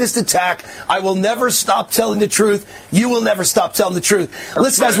communist attack. I will never stop telling the truth. You will never stop telling the truth.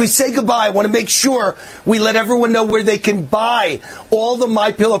 Listen, as we say goodbye, I want to make sure we let everyone know where they can buy all the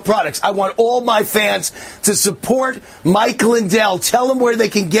MyPillow products. I want all my fans to support Mike Lindell. Tell them where they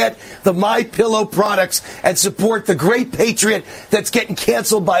can get the MyPillow products and support the great patriot that's getting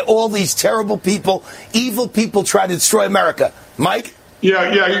canceled by all these terrible people, evil people trying to destroy America. Mike?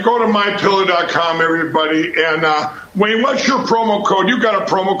 Yeah, you go to mypillow.com, everybody. And Wayne, what's your promo code? You got a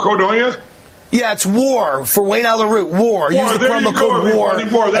promo code, don't you? Yeah, it's WAR for Wayne Allyn. WAR. Use the promo code WAR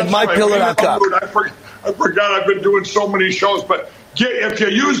at mypillow.com. I forgot I've been doing so many shows, but if you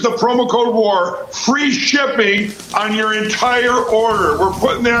use the promo code WAR, free shipping on your entire order. We're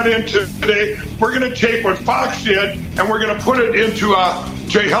putting that into today. We're going to take what Fox did, and we're going to put it into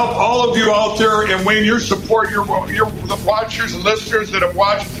to help all of you out there. And Wayne, your support, the watchers and listeners that have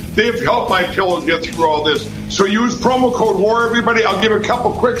watched, they've helped MyPillow get through all this. So use promo code WAR, everybody. I'll give a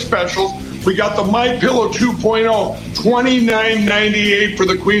couple quick specials. We got the MyPillow 2.0, $29.98 for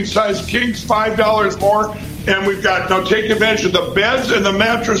the queen size. Kings, $5 more. And we've got, now take advantage of the beds and the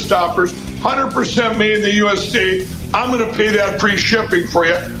mattress toppers, 100% made in the USA. I'm going to pay that free shipping for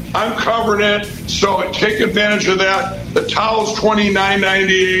you. I'm covering it, so take advantage of that. The towels,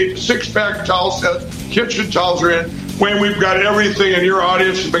 $29.98, 6-pack towel sets, kitchen towels are in. When we've got everything, and your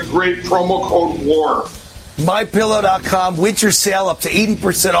audience has been great. Promo code WAR. MyPillow.com, winter sale up to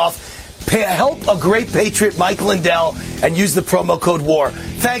 80% off. Help a great patriot, Mike Lindell, and use the promo code WAR.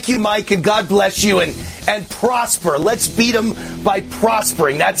 Thank you, Mike, and God bless you, and prosper. Let's beat them by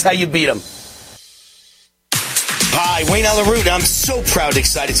prospering. That's how you beat them. Hi, Wayne Allyn. I'm so proud and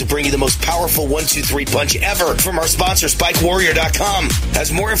excited to bring you the most powerful 1-2-3 punch ever from our sponsor, SpikeWarrior.com.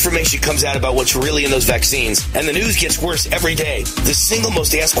 As more information comes out about what's really in those vaccines, and the news gets worse every day, the single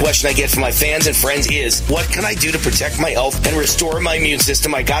most asked question I get from my fans and friends is, what can I do to protect my health and restore my immune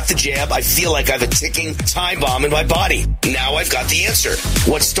system? I got the jab. I feel like I have a ticking time bomb in my body. Now I've got the answer.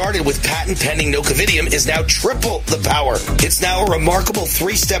 What started with patent-pending nocovidium is now triple the power. It's now a remarkable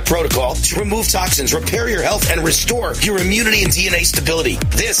 3-step protocol to remove toxins, repair your health, and restore your immunity and DNA stability.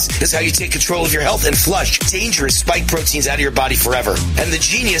 This is how you take control of your health and flush dangerous spike proteins out of your body forever. And the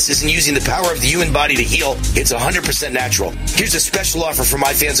genius isn't using the power of the human body to heal. It's 100% natural. Here's a special offer for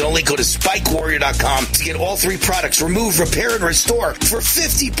my fans only. Go to SpikeWarrior.com to get all 3 products, remove, repair, and restore for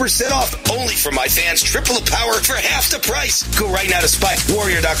 50% off. Only for my fans. Triple the power for half the price. Go right now to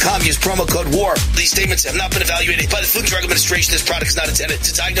SpikeWarrior.com. Use promo code WAR. These statements have not been evaluated by the Food and Drug Administration. This product is not intended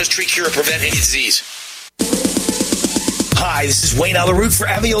to diagnose, treat, cure, or prevent any disease. Hi, this is Wayne Allyn for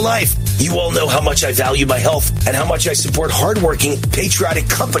Amio Life. You all know how much I value my health and how much I support hardworking, patriotic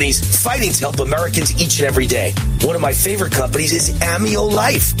companies fighting to help Americans each and every day. One of my favorite companies is Amio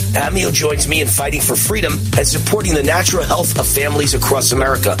Life. Amio joins me in fighting for freedom and supporting the natural health of families across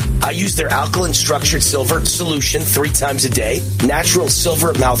America. I use their alkaline structured silver solution 3 times a day, natural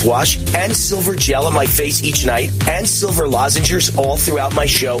silver mouthwash, and silver gel on my face each night, and silver lozenges all throughout my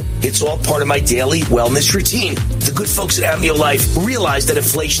show. It's all part of my daily wellness routine. The good folks at Amio Life realize that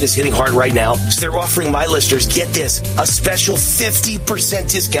inflation is hitting hard right now, so they're offering my listeners, get this, a special 50%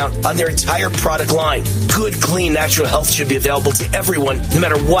 discount on their entire product line. Good, clean, natural health should be available to everyone, no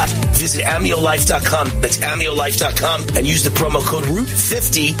matter what. Visit AmioLife.com. That's AmioLife.com, and use the promo code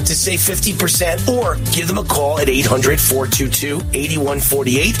ROOT50 to save 50%, or give them a call at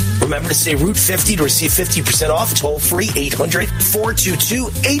 800-422-8148. Remember to say ROOT50 to receive 50% off. Toll free,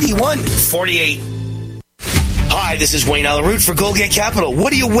 800-422-8148. Hi, this is Wayne Allyn for Goldgate Capital.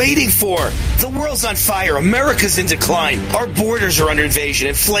 What are you waiting for? The world's on fire. America's in decline. Our borders are under invasion.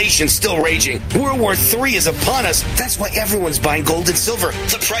 Inflation's still raging. World War III is upon us. That's why everyone's buying gold and silver.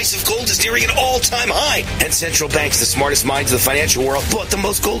 The price of gold is nearing an all-time high. And central banks, the smartest minds of the financial world, bought the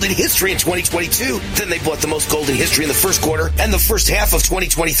most gold in history in 2022. Then they bought the most gold in history in the first quarter and the first half of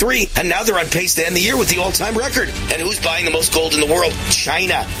 2023. And now they're on pace to end the year with the all-time record. And who's buying the most gold in the world?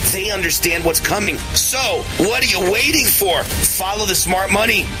 China. They understand what's coming. So, what are you waiting for? Follow the smart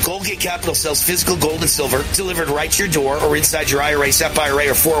money. Goldgate Capital sells physical gold and silver delivered right to your door or inside your IRA, SEP IRA,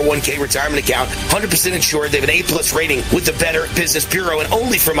 or 401k retirement account. 100% insured. They have an A+ rating with the Better Business Bureau. And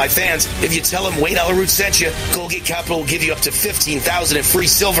only for my fans, if you tell them Wayne Allyn sent you, Goldgate Capital will give you up to $15,000 in free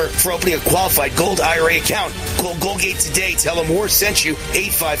silver for opening a qualified gold IRA account. Call Goldgate today. Tell them War sent you.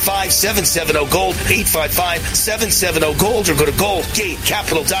 855-770-GOLD. 855-770-GOLD, or go to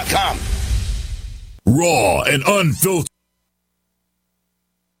goldgatecapital.com. Raw and unfiltered.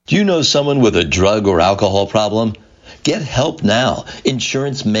 Do you know someone with a drug or alcohol problem? Get help now.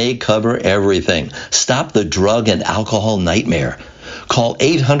 Insurance may cover everything. Stop the drug and alcohol nightmare. Call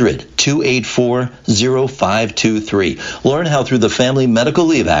 800-284-0523. Learn how through the Family Medical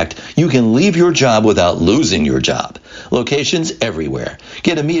Leave Act, you can leave your job without losing your job. Locations everywhere.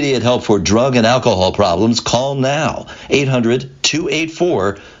 Get immediate help for drug and alcohol problems. Call now.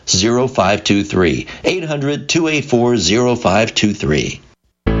 800-284-0523. 800-284-0523.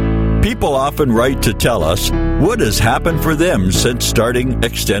 People often write to tell us what has happened for them since starting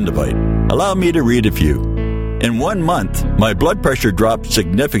Extendivite. Allow me to read a few. In 1 month, my blood pressure dropped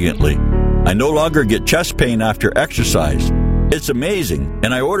significantly. I no longer get chest pain after exercise. It's amazing,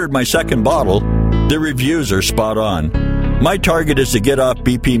 and I ordered my second bottle. The reviews are spot on. My target is to get off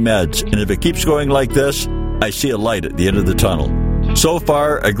BP meds, and if it keeps going like this, I see a light at the end of the tunnel. So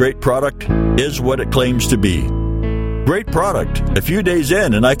far, a great product is what it claims to be. Great product. A few days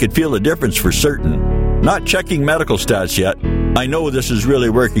in, and I could feel a difference for certain. Not checking medical stats yet. I know this is really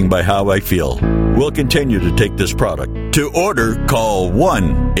working by how I feel. We'll continue to take this product. To order, call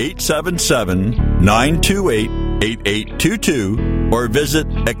 1-877-928-8822 or visit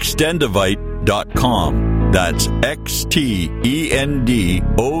extendivite.com. That's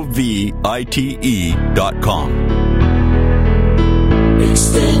XTENDOVITE.com.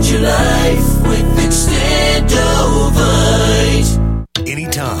 Extend your life with Extendovite.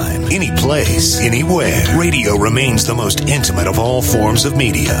 Anytime, any place, anywhere. Radio remains the most intimate of all forms of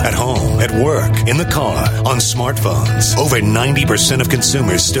media. At home, at work, in the car, on smartphones. Over 90% of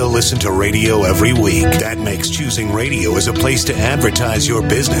consumers still listen to radio every week. That makes choosing radio as a place to advertise your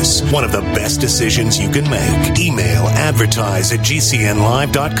business one of the best decisions you can make. Email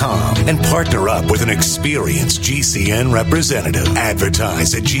advertise@gcnlive.com and partner up with an experienced GCN representative.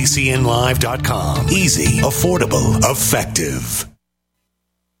 Advertise@gcnlive.com. Easy, affordable, effective.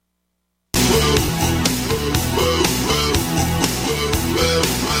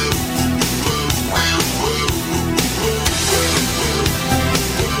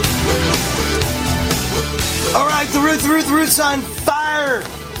 The Root's on fire.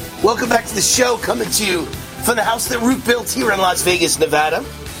 Welcome back to the show, coming to you from the house that Root built here in Las Vegas, Nevada.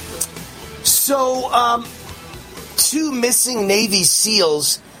 So, 2 missing Navy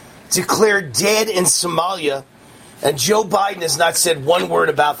SEALs declared dead in Somalia, and Joe Biden has not said one word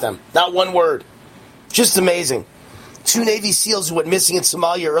about them. Not one word. Just amazing. 2 Navy SEALs who went missing in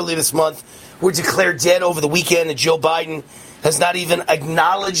Somalia earlier this month were declared dead over the weekend, and Joe Biden has not even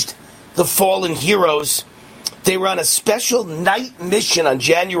acknowledged the fallen heroes. They were on a special night mission on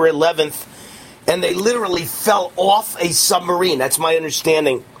January 11th, and they literally fell off a submarine. That's my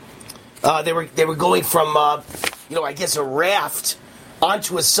understanding. They were going from, I guess a raft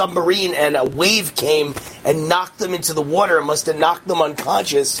onto a submarine, and a wave came and knocked them into the water. It must have knocked them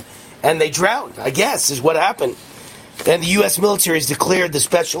unconscious, and they drowned, I guess, is what happened. And the U.S. military has declared the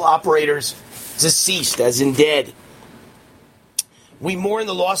special operators deceased, as in dead. We mourn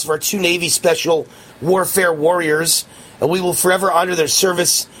the loss of our 2 Navy special warfare warriors, and we will forever honor their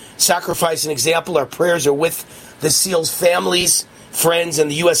service, sacrifice, and example. Our prayers are with the SEALs' families, friends, and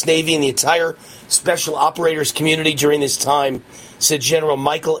the U.S. Navy and the entire special operators community during this time, said General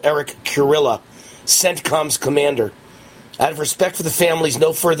Michael Eric Kurilla, CENTCOM's commander. Out of respect for the families,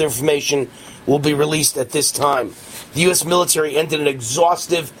 no further information will be released at this time. The U.S. military ended an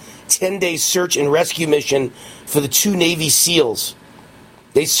exhaustive 10-day search and rescue mission for the 2 Navy SEALs.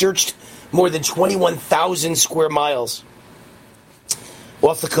 They searched more than 21,000 square miles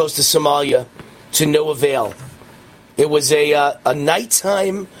off the coast of Somalia to no avail. It was a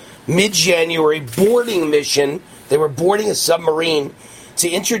nighttime, mid-January boarding mission. They were boarding a submarine to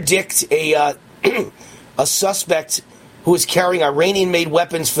interdict a suspect who was carrying Iranian-made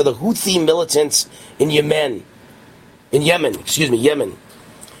weapons for the Houthi militants in Yemen. And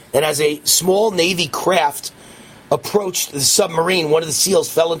as a small Navy craft approached the submarine, one of the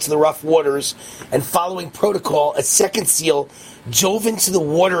SEALs fell into the rough waters, and following protocol, a second SEAL dove into the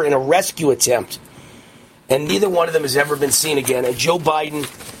water in a rescue attempt. And neither one of them has ever been seen again. And Joe Biden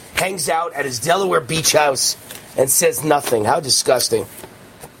hangs out at his Delaware beach house and says nothing. How disgusting.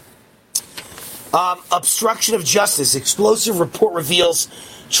 Obstruction of justice. Explosive report reveals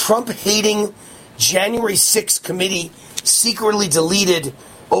Trump-hating January 6th committee secretly deleted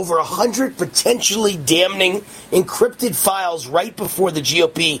over 100 potentially damning encrypted files right before the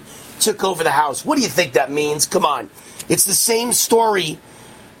GOP took over the House. What do you think that means? Come on. It's the same story.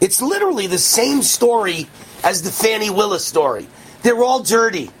 It's literally the same story as the Fannie Willis story. They're all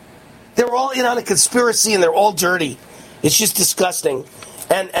dirty. They're all in on a conspiracy, and they're all dirty. It's just disgusting.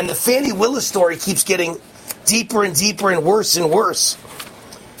 And the Fannie Willis story keeps getting deeper and deeper and worse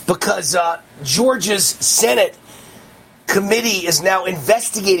because Georgia's Senate committee is now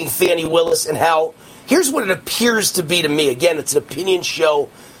investigating Fani Willis and how, here's what it appears to be to me. Again, it's an opinion show.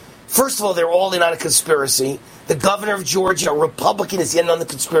 First of all, they're all in on a conspiracy. The governor of Georgia, a Republican, is in on the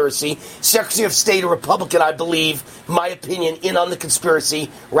conspiracy. Secretary of State, a Republican, I believe, my opinion, in on the conspiracy.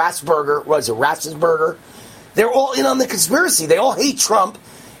 Rassensberger. They're all in on the conspiracy. They all hate Trump,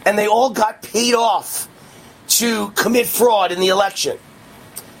 and they all got paid off to commit fraud in the election.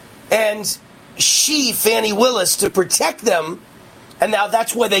 And she, Fani Willis, to protect them, and now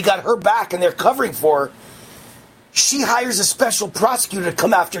that's why they got her back and they're covering for her, she hires a special prosecutor to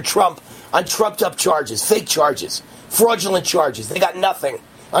come after Trump on trumped-up charges, fake charges, fraudulent charges. They got nothing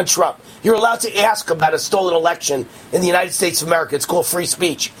on Trump. You're allowed to ask about a stolen election in the United States of America. It's called free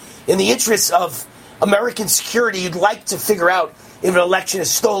speech. In the interests of American security, you'd like to figure out if an election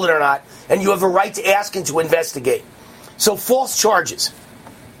is stolen or not, and you have a right to ask and to investigate. So false charges.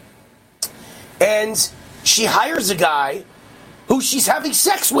 And she hires a guy who she's having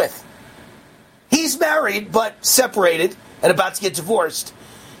sex with. He's married, but separated, and about to get divorced.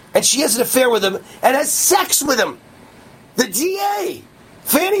 And she has an affair with him and has sex with him. The DA,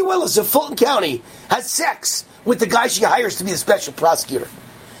 Fani Willis of Fulton County, has sex with the guy she hires to be the special prosecutor.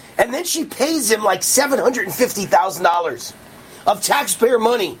 And then she pays him like $750,000 of taxpayer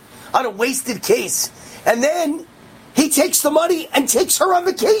money on a wasted case. And then he takes the money and takes her on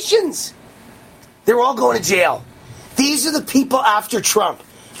vacations. They're all going to jail. These are the people after Trump.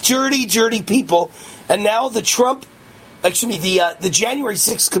 Dirty, dirty people. And now the January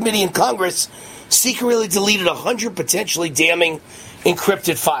 6th committee in Congress secretly deleted 100 potentially damning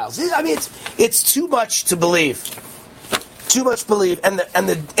encrypted files. I mean, it's too much to believe. Too much to believe. And the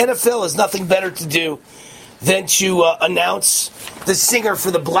NFL has nothing better to do than to announce the singer for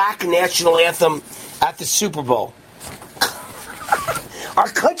the Black national anthem at the Super Bowl. Our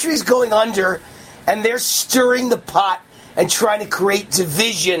country's going under, and they're stirring the pot and trying to create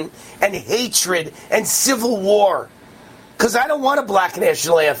division and hatred and civil war. Because I don't want a Black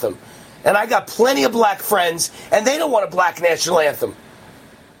national anthem. And I got plenty of Black friends, and they don't want a Black national anthem.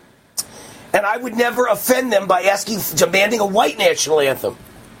 And I would never offend them by demanding a white national anthem.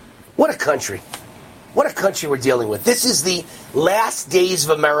 What a country. What a country we're dealing with. This is the last days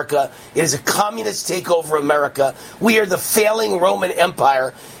of America. It is a communist takeover of America. We are the failing Roman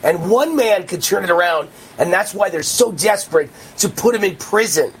Empire. And one man could turn it around. And that's why they're so desperate to put him in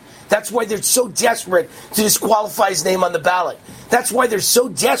prison. That's why they're so desperate to disqualify his name on the ballot. That's why they're so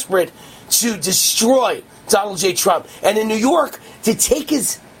desperate to destroy Donald J. Trump. And in New York, to take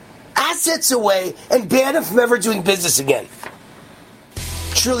his assets away and ban him from ever doing business again.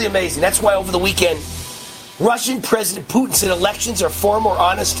 Truly amazing. That's why over the weekend, Russian President Putin said elections are far more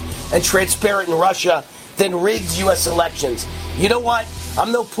honest and transparent in Russia than rigged U.S. elections. You know what?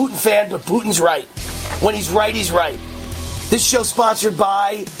 I'm no Putin fan, but Putin's right. When he's right, he's right. This show sponsored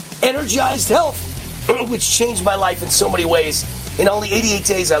by Energized Health, which changed my life in so many ways. In only 88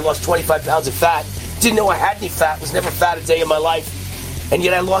 days, I lost 25 pounds of fat. Didn't know I had any fat. Was never fat a day in my life. And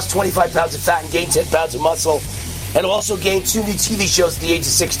yet I lost 25 pounds of fat and gained 10 pounds of muscle. And also gained 2 new TV shows at the age of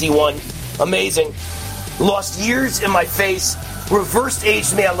 61. Amazing. Lost years in my face. Reversed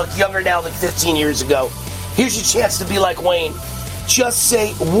aged me. I look younger now than 15 years ago. Here's your chance to be like Wayne. Just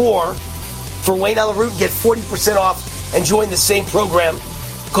say war for Wayne Allyn and get 40% off and join the same program.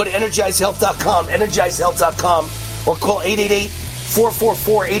 Go to EnergizedHealth.com, EnergizedHealth.com, or call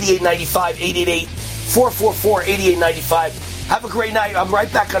 888-444-8895, 888-444-8895. Have a great night. I'm right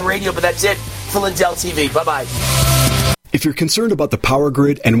back on radio, but that's it for Lindell TV. Bye-bye. If you're concerned about the power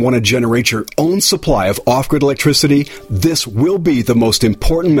grid and want to generate your own supply of off-grid electricity, this will be the most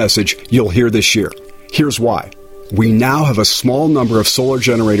important message you'll hear this year. Here's why. We now have a small number of solar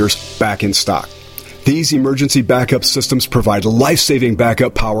generators back in stock. These emergency backup systems provide life-saving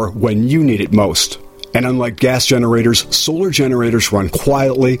backup power when you need it most. And unlike gas generators, solar generators run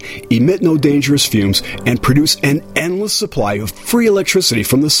quietly, emit no dangerous fumes, and produce an endless supply of free electricity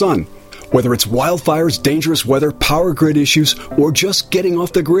from the sun. Whether it's wildfires, dangerous weather, power grid issues, or just getting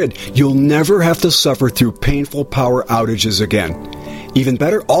off the grid, you'll never have to suffer through painful power outages again. Even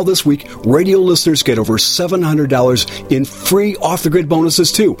better, all this week, radio listeners get over $700 in free off-the-grid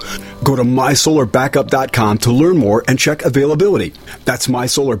bonuses, too. Go to MySolarBackup.com to learn more and check availability. That's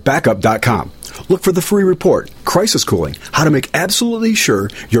MySolarBackup.com. Look for the free report, Crisis Cooling, how to make absolutely sure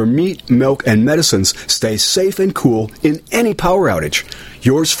your meat, milk, and medicines stay safe and cool in any power outage.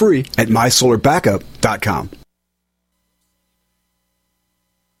 Yours free at MySolarBackup.com.